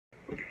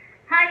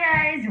Hi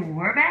guys,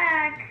 we're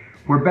back.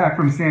 We're back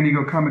from San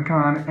Diego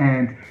Comic-Con,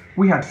 and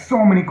we have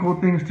so many cool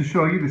things to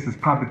show you. This is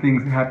Papa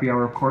Things Happy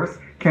Hour, of course.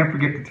 Can't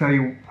forget to tell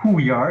you who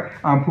we are.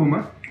 I'm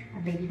Puma.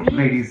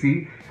 Lady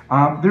Z.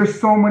 There's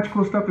so much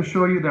cool stuff to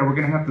show you that we're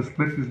going to have to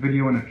split this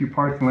video in a few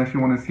parts unless you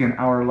want to see an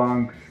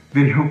hour-long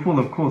video full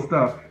of cool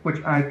stuff, which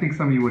I think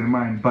some of you wouldn't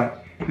mind.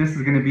 But this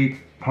is going to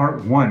be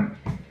part 1.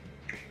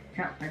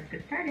 So, let's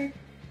get started.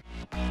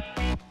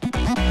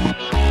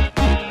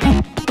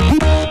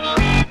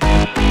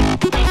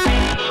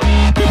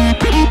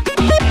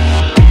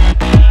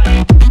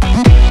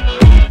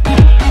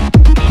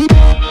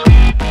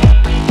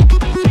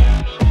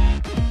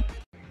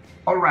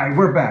 Alright,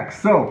 we're back.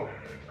 So,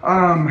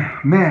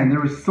 man, there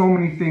was so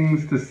many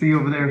things to see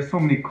over there, so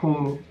many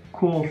cool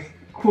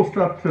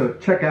stuff to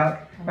check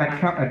out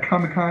at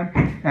Comic-Con,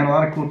 and a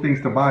lot of cool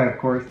things to buy, of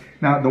course.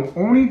 Now, the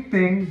only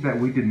thing that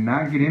we did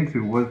not get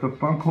into was the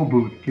Funko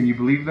booth. Can you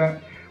believe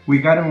that? We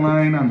got in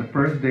line on the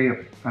first day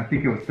of, I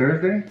think it was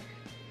Thursday?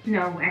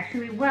 No,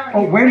 actually, well,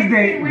 oh,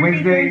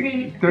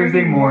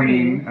 Thursday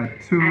morning at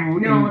 2.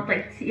 No, it's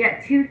like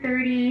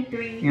 2:30,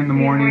 3 in the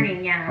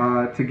morning.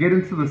 Yeah. To get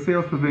into the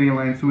sales pavilion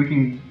line, so we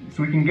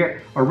can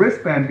get a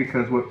wristband,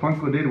 because what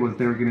Funko did was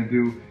they were gonna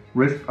do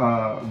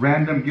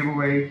random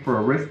giveaway for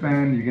a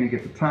wristband. You're gonna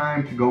get the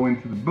time to go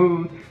into the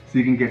booth, so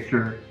you can get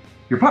your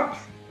pops,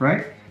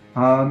 right?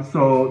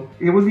 So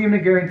it wasn't even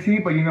a guarantee,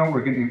 but you know,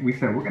 we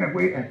said we're gonna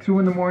wait at 2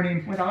 in the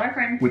morning with all our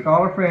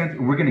friends.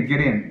 And we're gonna get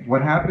in.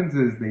 What happens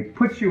is they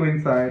put you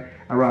inside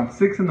around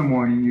 6 in the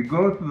morning. You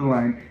go through the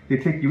line. They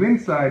take you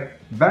inside,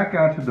 back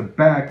out to the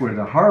back where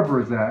the harbor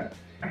is at.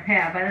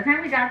 Yeah. By the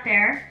time we got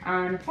there,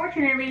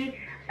 unfortunately,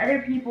 other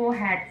people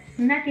had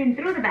snuck in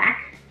through the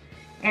back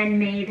and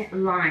made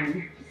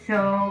line.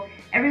 So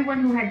everyone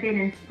who had been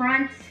in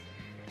front,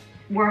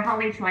 where Hall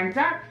H lines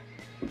up,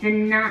 did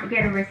not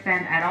get a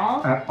wristband at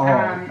all.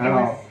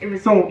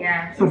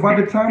 So by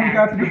the time we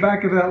got to the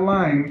back of that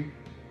line,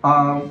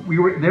 we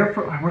were there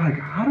for, we're like,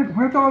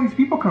 where'd all these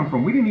people come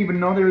from? We didn't even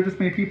know there were this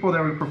many people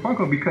that were for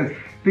Funko, because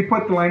they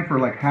put the line for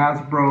like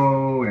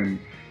Hasbro and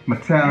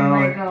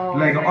Mattel, and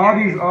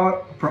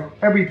Lego, for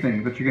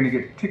everything that you're gonna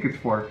get tickets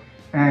for.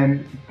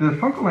 And the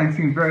Funko line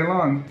seemed very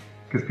long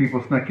because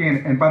people snuck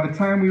in. And by the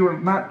time we were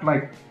not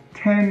like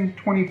 10,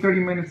 20, 30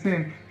 minutes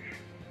in,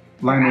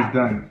 line was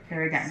done. They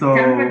were done. So,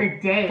 done for the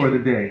day. For the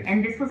day.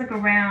 And this was like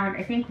around,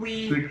 I think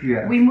we 6,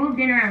 yeah. We moved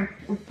in around,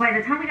 by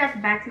the time we got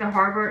back to the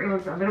harbor, it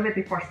was a little bit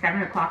before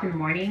 7 o'clock in the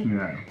morning.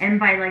 Yeah. And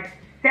by like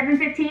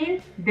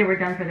 7:15, they were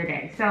done for the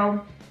day.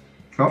 So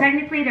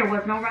technically there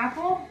was no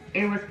raffle.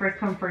 It was first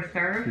come, first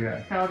serve.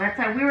 Yeah. So that's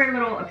why we were a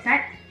little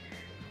upset.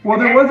 Well,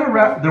 there was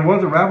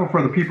a raffle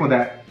for the people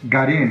that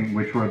got in,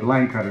 which were the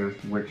line cutters,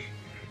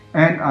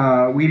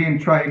 and we didn't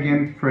try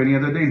again for any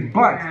other days.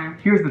 But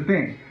here's the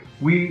thing.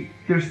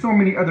 There's so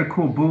many other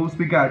cool booths.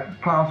 We got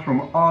pops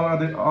from all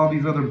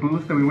these other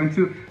booths that we went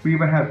to. We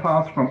even had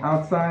pops from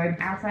outside.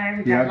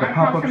 We got the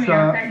pop-up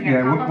shop.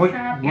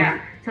 Yeah.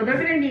 So those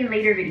are going to be in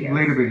later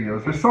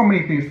videos. There's so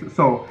many things.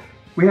 So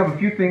we have a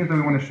few things that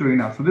we want to show you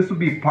now. So this will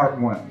be part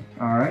 1.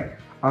 All right.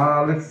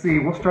 Let's see.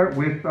 We'll start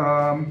with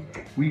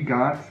we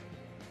got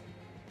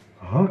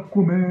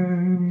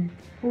Aquaman.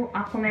 Oh,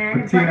 Aquaman.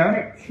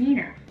 Patina.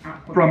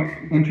 Aquaman. From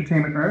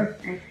Entertainment Earth.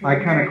 I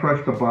kind of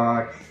crushed the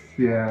box.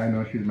 Yeah, I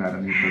know she's mad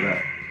at me for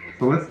that.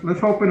 So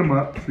let's open them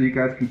up so you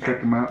guys can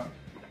check them out.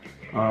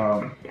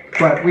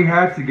 But we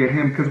had to get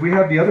him because we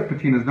have the other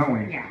Patinas, don't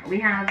we? Yeah, we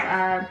have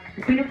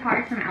the Queen of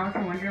Hearts from Alice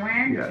in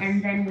Wonderland,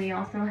 and then we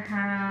also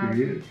have,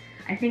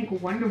 I think,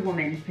 Wonder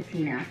Woman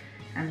Patina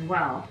as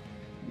well.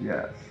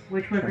 Yes.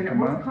 Which was what's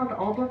it called?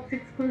 All Books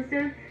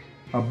exclusive.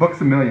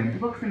 Books a Million.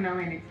 Books a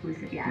Million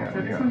exclusive. Yeah.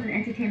 So this one's an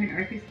Entertainment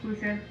Earth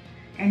exclusive,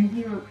 and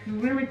he looks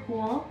really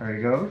cool. There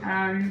he goes.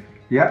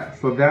 Yeah.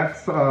 So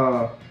that's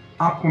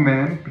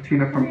Aquaman,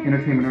 Patina from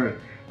Entertainment Earth.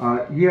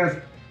 He has,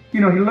 he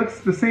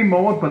looks the same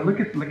mold, but look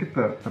at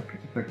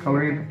the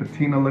coloring, the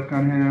patina look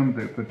on him,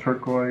 the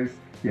turquoise.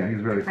 Yeah, he's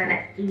very cool.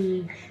 That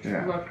aged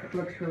look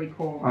looks really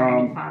cool.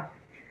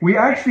 We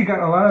actually got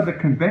a lot of the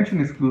convention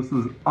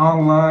exclusives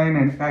online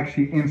and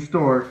actually in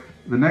store.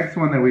 The next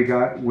one that we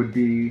got would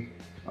be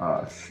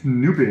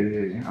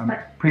Snoopy.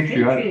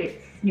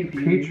 Patriotic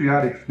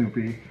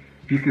Snoopy.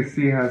 You can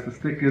see it has the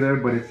sticker there,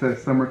 but it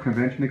says Summer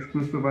Convention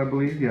exclusive, I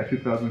believe. Yeah,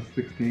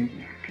 2016.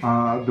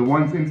 The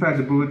ones inside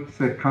the booth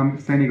said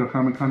San Diego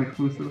Comic-Con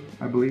exclusive,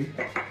 I believe.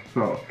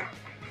 So,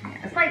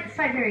 a slight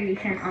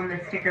variation on the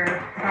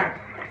sticker, but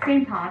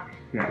same pop.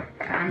 Yeah.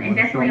 And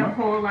definitely a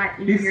whole lot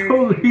easier.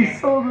 He's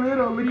so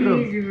little. Look at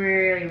him. He's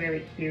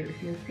really cute.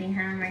 You'll see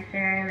him right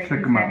there. Like,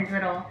 Check him out. His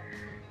little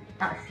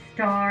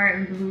star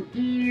and blue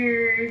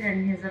ears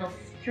and his little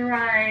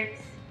stripes.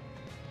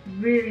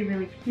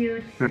 Really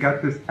cute. They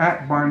got this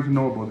at Barnes &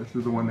 Noble. This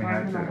is the one they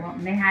had there.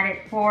 And they had it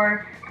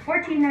for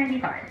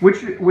 $14.95.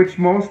 Which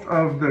most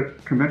of the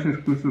convention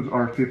exclusives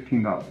are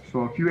 $15.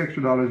 So a few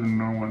extra dollars in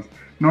normal ones.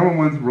 Normal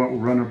ones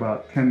run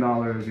about $10,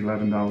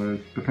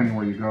 $11, depending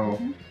where you go.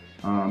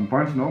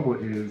 Barnes & Noble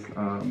is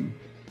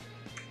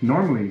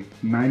normally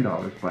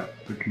 $9, but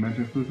the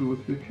convention exclusive was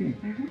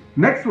 $15.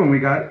 Next one we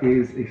got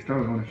is a Star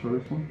Wars. Want to show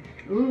this one?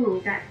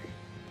 Ooh, that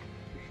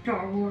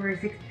Star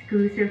Wars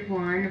exclusive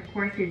one, of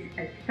course, is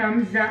a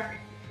thumbs up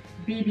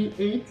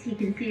BB-8. You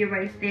can see it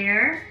right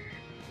there.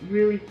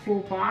 Really cool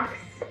box.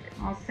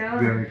 Also,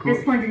 very cool.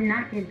 This one did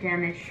not get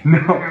damaged no.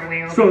 on our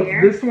way over so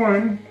here. This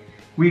one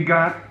we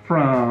got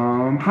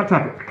from Hot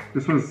Topic.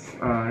 This was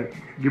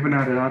given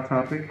out at Hot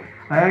Topic.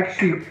 I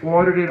actually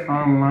ordered it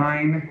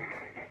online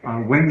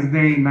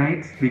Wednesday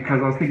night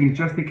because I was thinking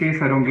just in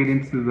case I don't get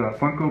into the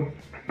Funko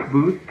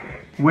booth,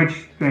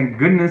 which thank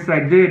goodness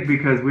I did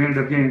because we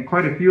ended up getting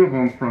quite a few of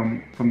them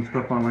from the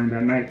stuff online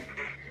that night.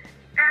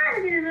 Ah,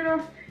 look at his little,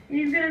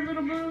 he's got his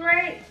little blue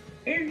light.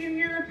 He's giving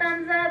you the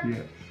thumbs up.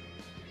 Yes.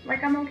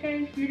 Like I'm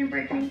okay, you didn't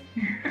break me.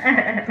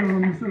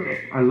 Thumbs up.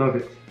 I love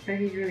it. So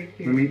he's really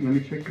cute. Let me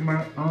check him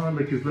out. Oh,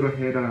 like his little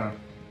head the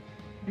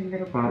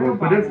little bobble.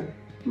 But it's a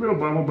little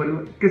bobble,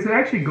 but because it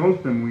actually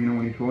goes to him,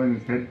 when he's rolling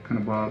his head kind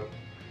of bob.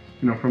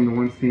 From the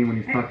one scene when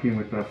he's talking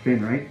with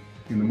Finn, right?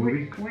 In the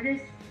movie. What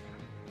is,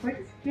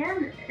 yeah,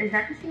 is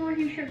that the scene where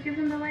he gives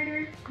him the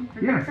lighter?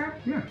 Yeah.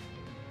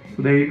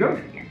 So there you go.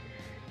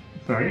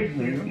 Sorry.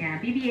 There you go. Yeah,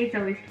 BB-8's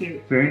always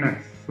cute. Very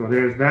nice. So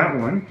there's that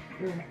one.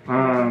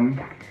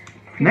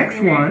 Next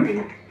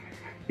one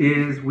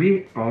is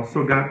we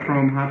also got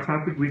from Hot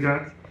Topic. We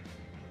got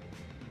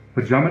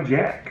Pajama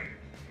Jack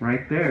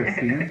right there.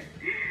 See him?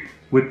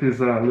 With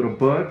his little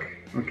book.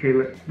 Okay,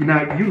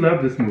 now you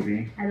love this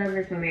movie. I love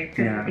this movie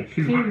because it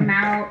came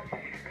out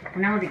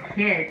when I was a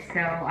kid,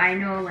 so I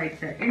know like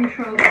the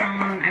intro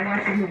song. I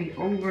watched the movie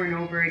over and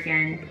over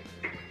again.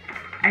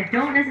 I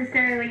don't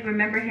necessarily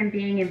remember him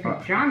being in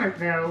pajamas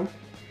though.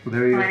 So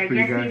there he is. But I for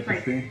guess you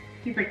guys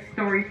he's like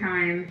story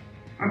time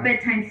or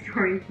bedtime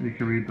story. You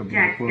can read the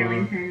Jack book.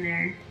 Skellington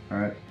there. All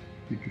right,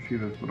 you can see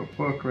this little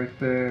book right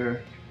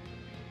there.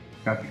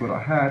 Got this little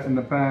hat in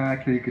the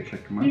back. Here, you can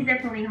check him out. He's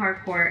definitely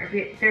hardcore.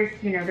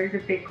 There's a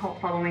big cult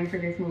following for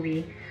this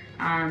movie.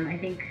 I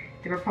think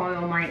they were probably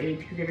all my age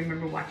because I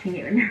remember watching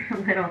it when they were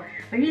little.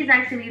 But he's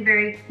actually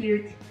very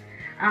cute.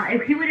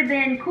 If he would have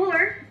been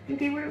cooler, I think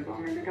he would have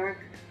gone in the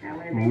dark. That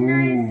would have been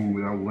nice.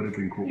 Ooh, that would have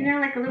been cool.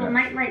 Like a little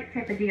nightlight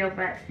type of deal.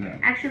 But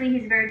actually,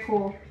 he's very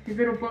cool. His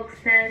little book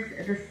says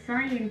The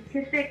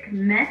Scientific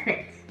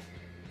Method.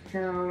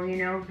 So,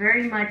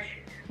 very much.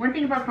 One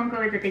thing about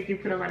Funko is that they do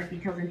put a lot of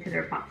details into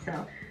their pop,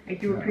 so I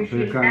do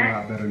appreciate they've gotten a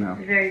lot better now.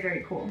 Very,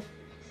 very cool.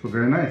 So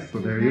very nice. So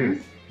there he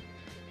is.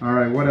 All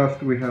right, what else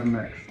do we have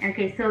next?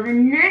 Okay, so the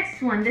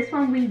next one, this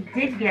one we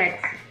did get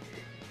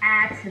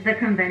at the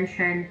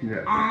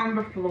convention on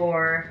the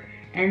floor,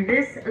 and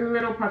this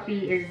little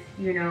puppy is,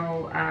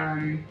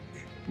 one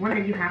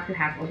that you have to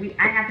have.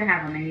 I have to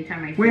have him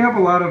anytime I see. We have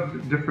a lot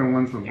of different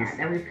ones of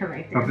that we've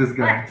collected. Of this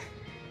guy.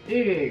 But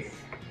it is.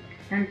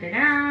 Dun, da,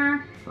 da.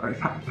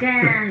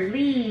 Stan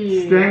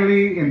Lee. Stan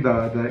Lee in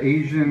the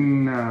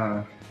Asian.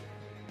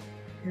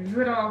 His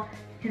little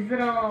Asian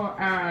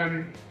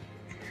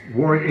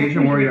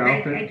warrior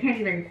outfit. I can't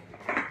even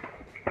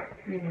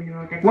know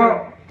what that's.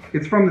 Well,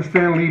 it's from the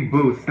Stan Lee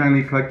booth, Stan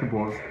Lee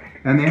Collectibles,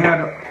 and they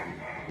had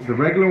the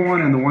regular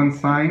one and the one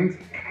signed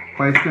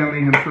by Stan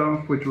Lee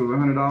himself, which was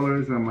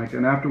 $100. And I'm like,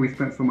 and after we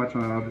spent so much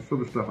on it, this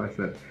other stuff, I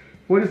said,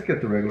 we'll just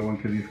get the regular one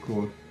because he's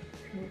cool.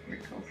 Super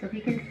cool. So if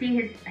you can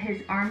see,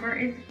 his armor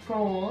is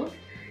gold,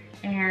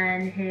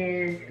 and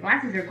his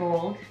glasses are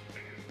gold,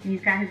 and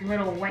he's got his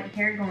little white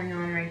hair going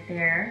on right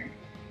there,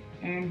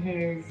 and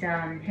his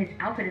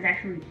outfit is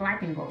actually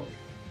black and gold.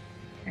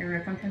 I don't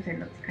know. Sometimes it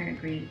looks kind of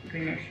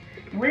greenish.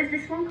 And what is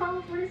this one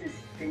called? What is this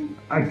thing?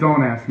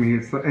 Don't ask me.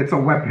 It's a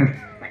weapon.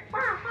 It's like, wah,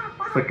 wah,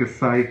 wah. It's like a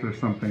scythe or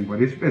something,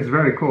 but it's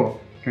very cool.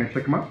 Can I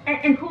check him out?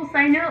 And cool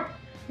side note.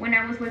 When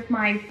I was with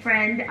my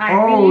friend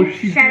Eileen,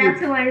 shout out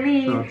to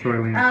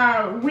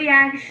Eileen. We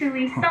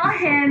actually saw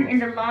him in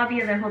the lobby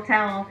of the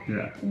hotel,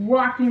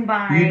 walking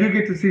by. You do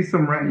get to see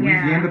some random. You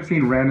end up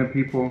seeing random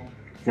people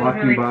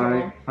walking really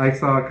by. Cool. I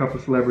saw a couple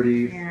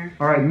celebrities.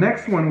 All right,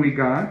 next one we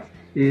got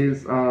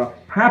is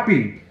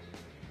Happy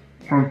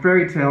from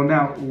Fairy Tail.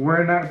 Now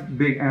we're not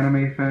big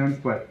anime fans,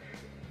 but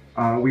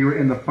we were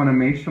in the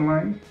Funimation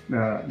line,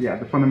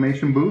 the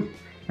Funimation booth,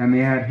 and they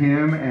had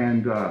him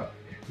and.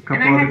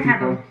 And I had to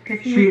have him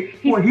because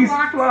he's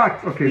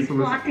flocked. Okay, he's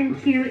flocked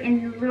and cute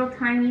and little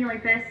tiny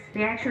like this.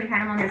 They actually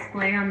had him on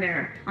display on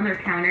their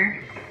counter.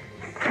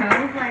 So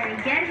I was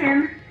like, get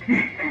him.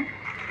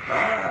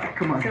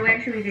 Come on. So we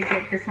actually did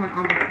get this one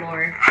on the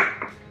floor.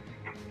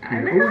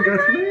 That's nice. He's so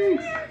tiny,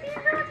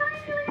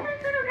 like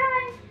this little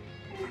guy.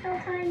 He's so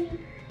tiny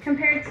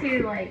compared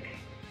to like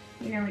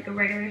a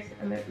regular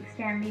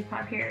Stan Lee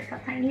pop here.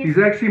 Look how tiny he is.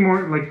 He's actually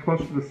more like close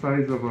to the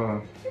size of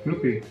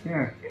Snoopy.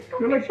 Yeah.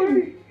 You're like,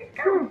 buddy.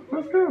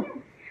 Let's go.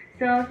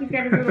 So he's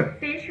got his little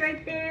fish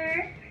right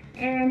there,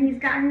 and he's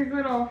got his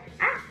little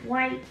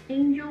white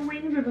angel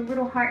wings with a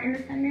little heart in the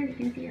center. You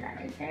can see that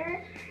right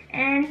there.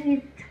 And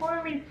he's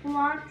totally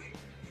flocked,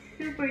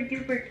 super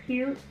duper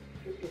cute.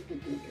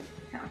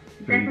 So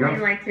definitely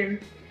liked him.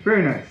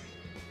 Very nice.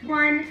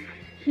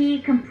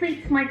 He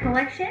completes my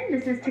collection.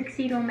 This is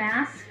Tuxedo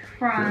Mask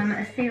from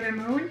Sailor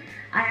Moon.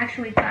 I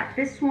actually got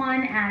this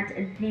one at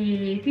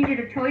the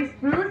Fugitive Toys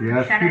booth.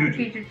 Yes, Shout out to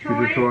Fugitive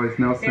Toys.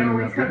 Nelson. They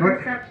always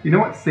hook us up. You know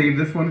what? Save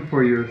this one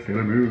for your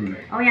Sailor Moon.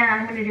 Oh yeah,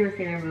 I'm going to do a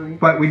Sailor Moon.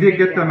 But we did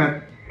get them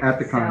at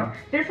the con.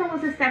 So, this one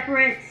was a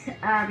separate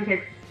because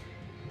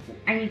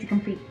I need to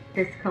complete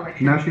this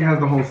collection. Now she has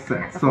the whole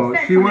set. So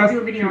she wants to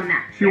do a video on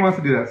that. She wants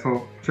to do that.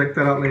 So check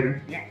that out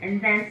later. Yeah,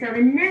 and then so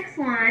the next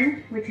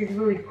one, which is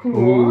really cool.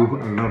 Oh,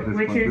 I love this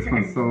one. This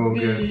one's so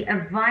good.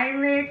 The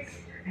Violet.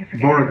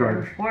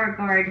 Beauregard.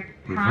 Beauregard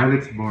top.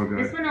 Violet Beauregard.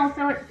 This one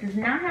also does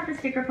not have the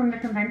sticker from the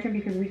convention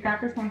because we got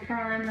this one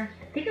from, I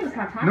think it was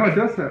Hot Topic. No, it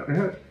does have.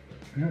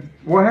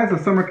 Well, it has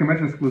a summer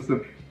convention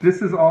exclusive.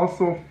 This is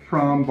also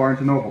from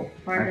Barnes & Noble.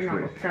 Barnes &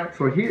 Noble.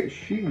 So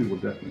she we will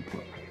definitely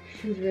play.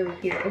 She's really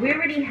cute. We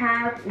already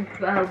have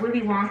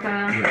Willy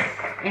Wonka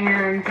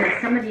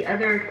and some of the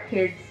other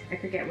kids. I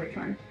forget which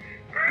one.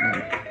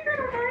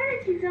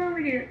 She's over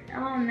here.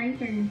 Oh,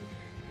 nice and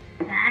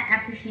fat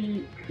after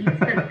she eats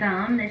the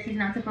gum that she's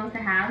not supposed to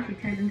have. She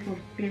turns into a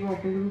big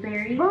old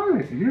blueberry.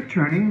 Violet, you're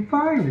turning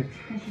violet.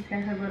 And she's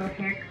got her little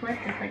hair clip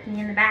just like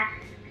me in the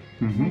back.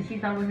 And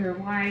she's always her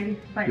wide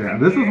butt. Yeah,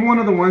 this is one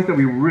of the ones that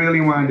we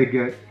really wanted to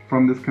get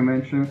from this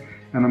convention,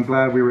 and I'm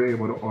glad we were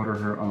able to order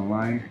her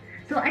online.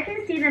 So I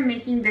can see them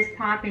making this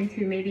pop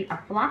into maybe a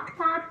flocked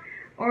pop,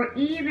 or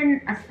even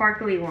a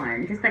sparkly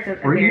one, just like a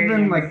or variant.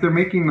 even like they're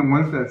making the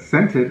ones that's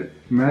scented.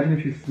 Imagine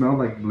if she smelled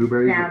like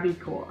blueberries. That would be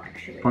cool,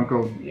 actually.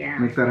 Funko,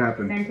 make that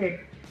happen. Scented.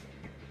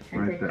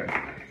 Right there.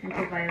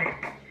 Scented violet.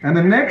 And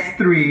the next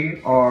three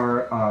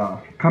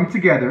are come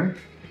together.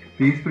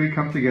 These three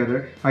come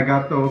together. I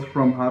got those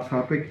from Hot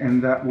Topic,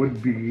 and that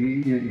would be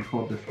you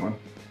hold this one.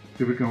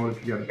 See if we can hold it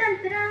together. Dun,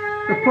 dun,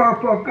 dun. The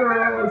Powerpuff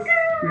Girls.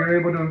 We were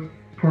able to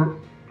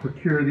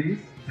procure these.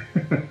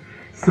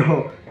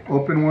 So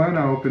open one.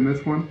 I'll open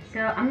this one. So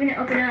I'm gonna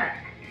open up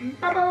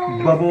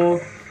Bubbles.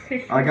 Bubbles.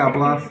 I got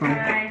Blossom.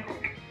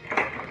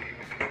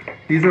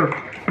 These are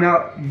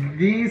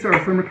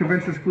summer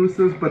convention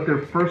exclusives, but they're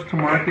first to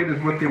market is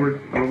what we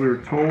were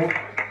told,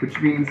 which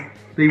means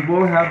they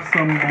will have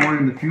some more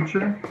in the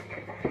future.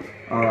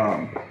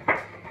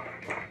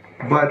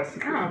 But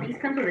these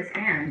come with a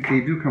stand.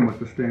 They do come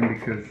with a stand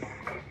because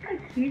how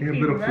cute they have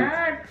little feet.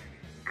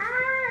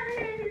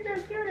 He's so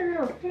cute, a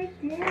little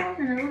pigtails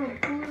and a little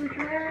blue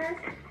dress.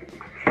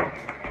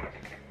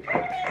 What do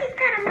you mean he's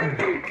got a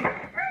monkey?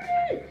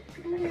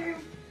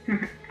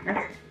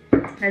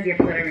 That's the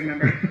episode I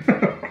remember.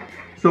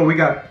 So we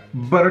got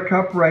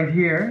Buttercup right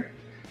here.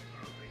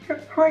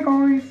 Hi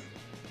guys.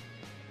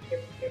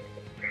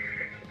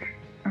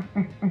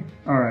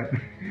 All right.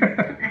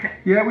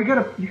 Yeah, you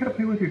gotta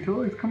play with your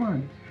toys. Come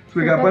on. So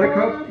we got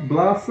Buttercup,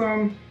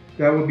 Blossom.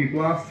 That would be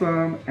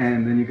Blossom,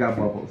 and then you got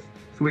Bubbles.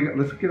 So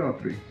let's get all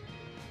three.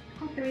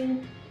 All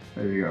three.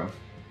 There you go.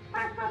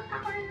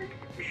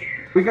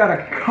 We got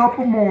a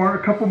couple more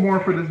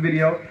for this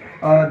video.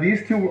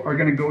 These two are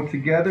gonna go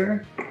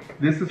together.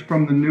 This is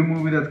from the new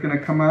movie that's gonna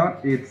come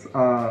out. It's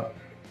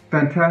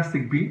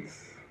Fantastic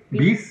Beasts.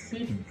 Beasts?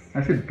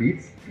 I said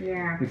Beats?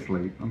 Yeah. It's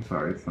late. I'm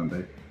sorry. It's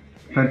Sunday.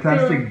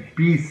 Fantastic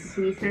Beasts.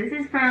 So this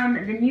is from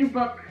the new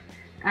book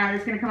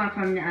that's going to come out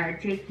from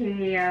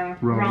J.K.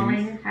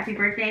 Rowling. Happy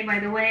birthday, by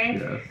the way.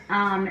 Yes.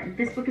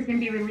 This book is going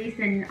to be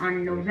released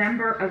on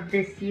November of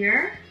this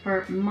year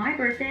for my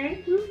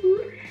birthday.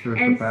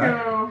 And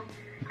so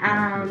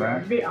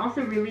they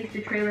also released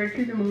the trailer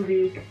to the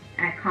movie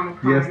at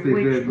Comic-Con, yes, they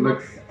which did.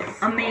 looks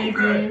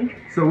amazing.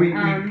 So we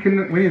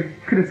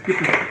couldn't skip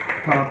this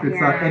pop.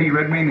 It's Eddie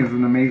Redmayne is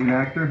an amazing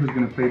actor who's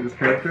going to play this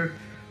character.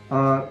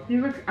 He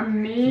looks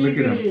amazing. Look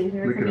at him. He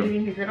looks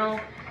amazing. His little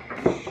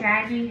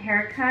shaggy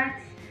haircut,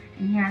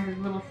 and he has his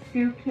little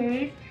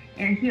suitcase,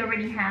 and he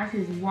already has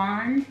his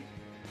wand.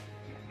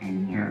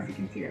 And he has, you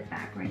can see the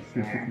back right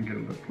there. See if we can get a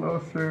little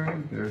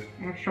closer. There's.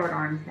 I have short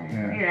arms there.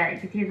 Yeah. Look at that. You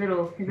can see his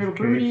little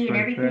booty and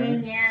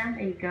everything. Yeah,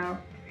 there you go.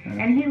 Yeah.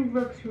 And he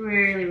looks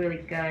really,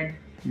 really good.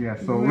 Yeah,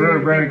 so we're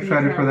very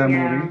excited for that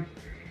movie.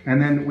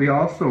 And then we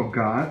also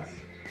got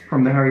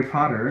from the Harry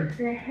Potter.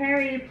 The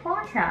Harry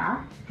Potter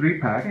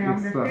 3-pack.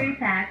 It's the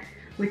 3-pack,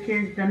 which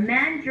is the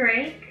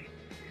Mandrake.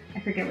 I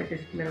forget what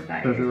this little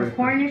guy is. The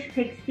Cornish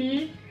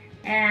Pixie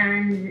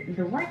and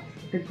the what?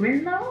 The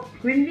Grinlow?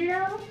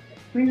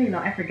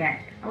 I forget.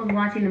 I was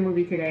watching the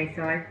movie today,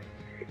 so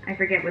I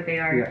forget what they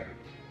are. Yeah.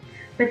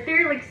 But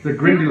they're like the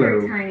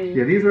super tiny.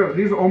 Yeah,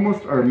 these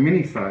almost are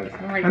mini size.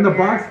 Like and the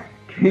box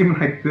came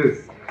like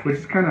this, which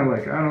is kind of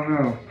like, I don't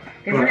know.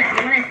 They want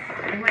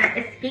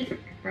to escape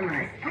from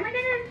us. Oh my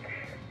goodness!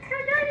 So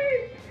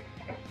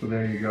good. So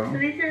there you go. So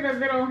these are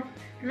the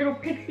little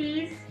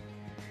pixies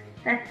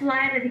that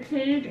fly out of the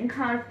cage and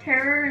cause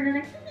terror, and then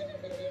like.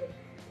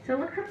 So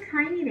look how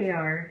tiny they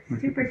are.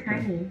 Super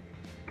tiny.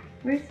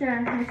 Where's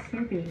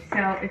Snoopy?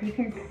 So if you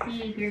can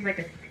see, here's like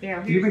a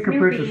scale. Here's even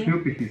compared to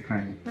Snoopy, he's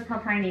tiny. Look how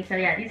tiny. So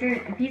yeah,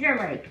 these are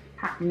like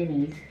pop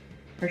minis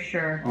for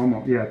sure.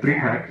 Almost, yeah,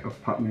 3-pack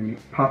of pop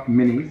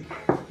minis.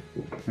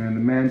 And the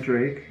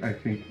Mandrake, I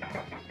think.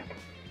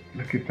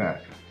 Look at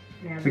that.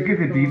 Yeah, look at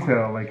the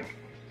detail, like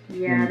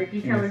Yeah, the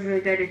detail is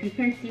really good. If you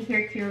can see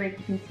here too, like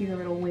you can see the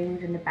little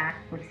wings in the back,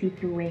 like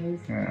see-through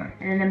wings. Yeah.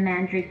 And then the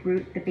mandrake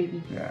root, the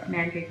baby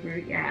mandrake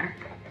root. Yeah,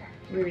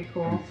 really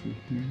cool.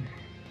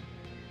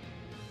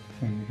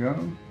 There you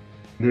go.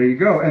 There you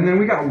go. And then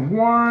we got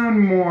one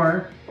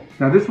more.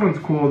 Now this one's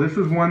cool. This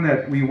is one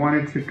that we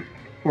wanted to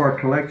for our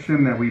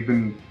collection that we've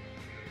been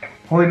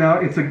holding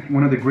out. It's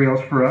one of the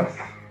grails for us.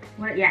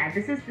 Well, yeah,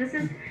 this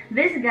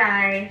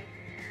guy.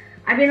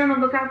 I've been on the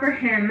lookout for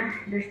him.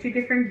 There's two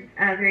different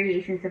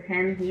variations of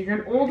him. He's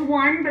an old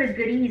one, but a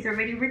goodie. He's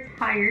already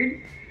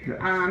retired.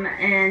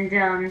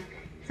 Yes.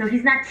 So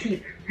he's not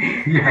cheap.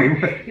 Yeah,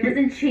 he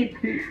wasn't cheap.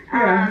 He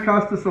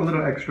cost us a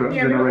little extra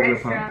than a regular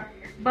pop.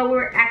 But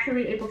we're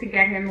actually able to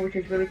get him, which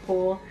is really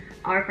cool.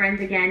 Our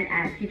friends again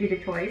at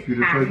Fugitive Toys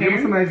have him. Give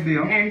us a nice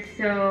deal. And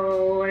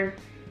so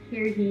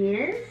here he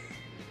is,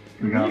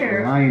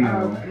 leader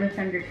of the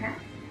Thundercats.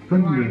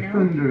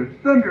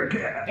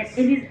 Thundercats.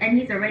 And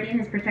he's already in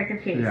his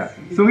protective case. Yeah.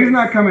 So he's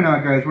not coming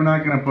out, guys. We're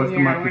not gonna bust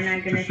him out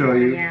to show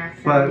you. Yeah,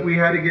 so but we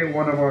had to get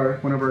one of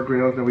our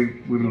grails that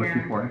we've been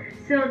looking for.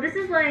 So this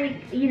is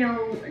like, you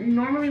know,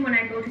 normally when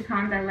I go to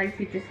cons, I like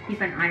to just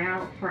keep an eye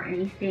out for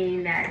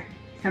anything that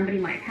somebody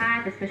might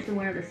have, especially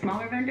one of the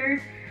smaller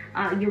vendors.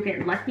 You'll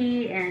get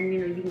lucky, and you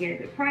know you can get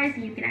a good price,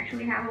 and you can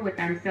actually have it with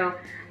them. So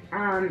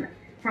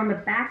from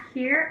the back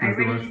here, I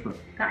already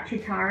got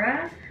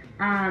Chitara.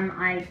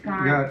 I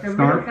got the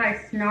little guy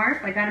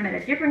Snarf. I got him at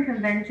a different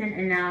convention,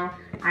 and now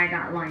I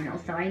got Lionel.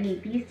 So I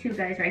need these two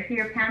guys right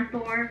here,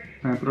 Panther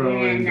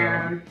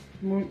and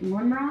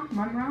Munra.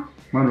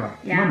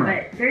 Yeah,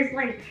 but there's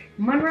like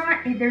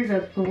Munra. There's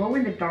a glow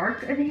in the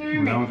dark of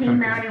him that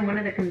came out in one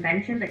of the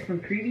conventions, like from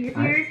previous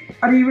years.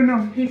 I didn't even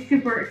know. He's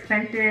super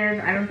expensive.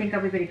 I don't think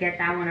I'll be able to get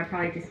that one. I'll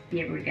probably just be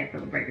able to get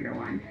the regular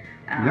one.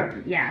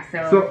 Yeah.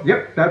 So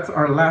that's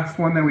our last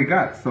one that we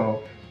got.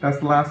 So. That's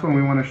the last one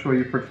we want to show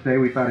you for today.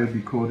 We thought it would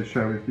be cool to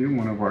share with you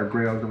one of our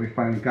grails that we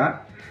finally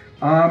got.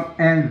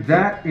 And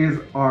that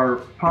is our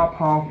pop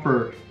haul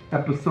for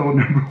episode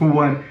number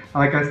 1.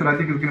 Like I said, I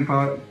think it's going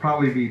to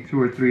probably be 2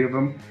 or 3 of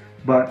them.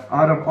 But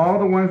out of all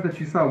the ones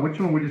that you saw, which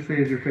one would you say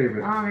is your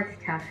favorite? Oh, that's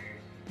tough.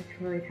 It's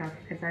really tough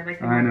because I like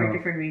them for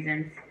different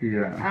reasons.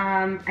 Yeah.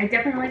 I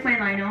definitely like my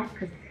Lionel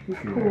because he's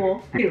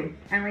cool. 2.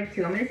 I like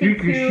 2. I'm going to say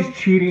 2. She's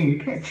cheating. You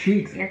can't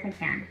cheat. Yes, I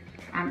can.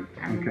 I'm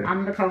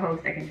the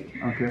co-host. I can do.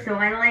 Okay. So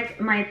I like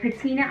my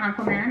Patina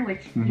Aquaman,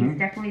 which he's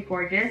definitely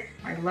gorgeous.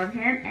 I love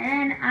him,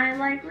 and I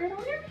like little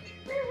one.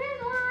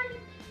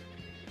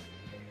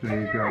 There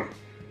you go.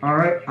 All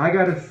right, I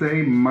gotta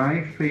say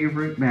my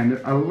favorite,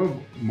 man. I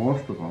love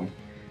most of them.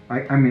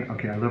 I mean,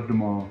 okay, I love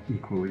them all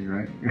equally,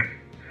 right?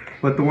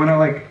 But the one I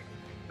like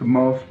the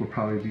most would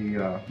probably be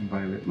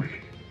Violet. Look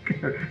at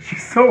her.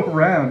 She's so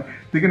round.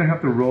 They're gonna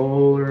have to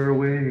roll her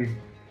away.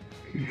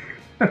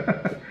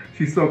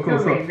 She's so cool.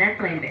 So lame. That's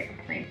lame, babe.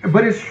 Lame.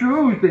 But it's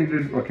true.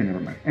 Okay,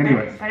 never mind.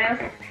 Anyways, but I was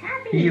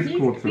happy. He's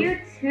cool cute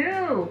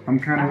too. I'm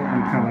kind of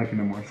liking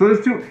him more. So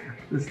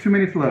there's 2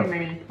 minutes left. Too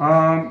many.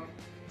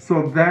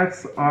 So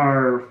that's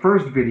our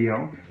first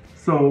video.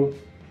 So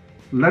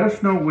let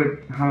us know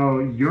how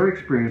your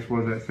experience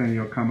was at San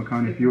Diego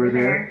Comic-Con. If you were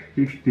there,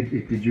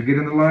 did you get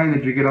in the line?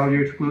 Did you get all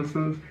your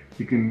exclusives?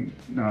 You can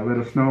let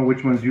us know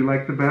which ones you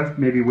like the best.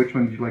 Maybe which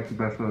ones you like the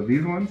best out of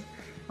these ones.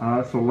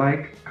 So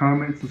like,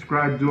 comment,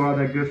 subscribe, do all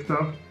that good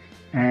stuff,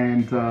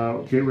 and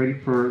get ready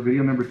for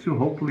video number 2.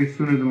 Hopefully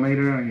sooner than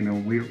later. You know,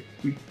 we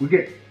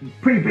get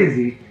pretty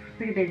busy.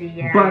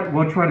 Yeah. But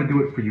we'll try to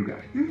do it for you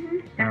guys.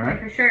 Definitely, all right?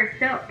 For sure.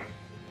 So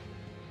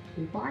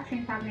keep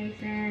watching, Pop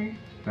Nation.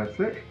 That's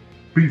it.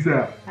 Peace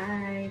out.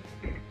 Bye.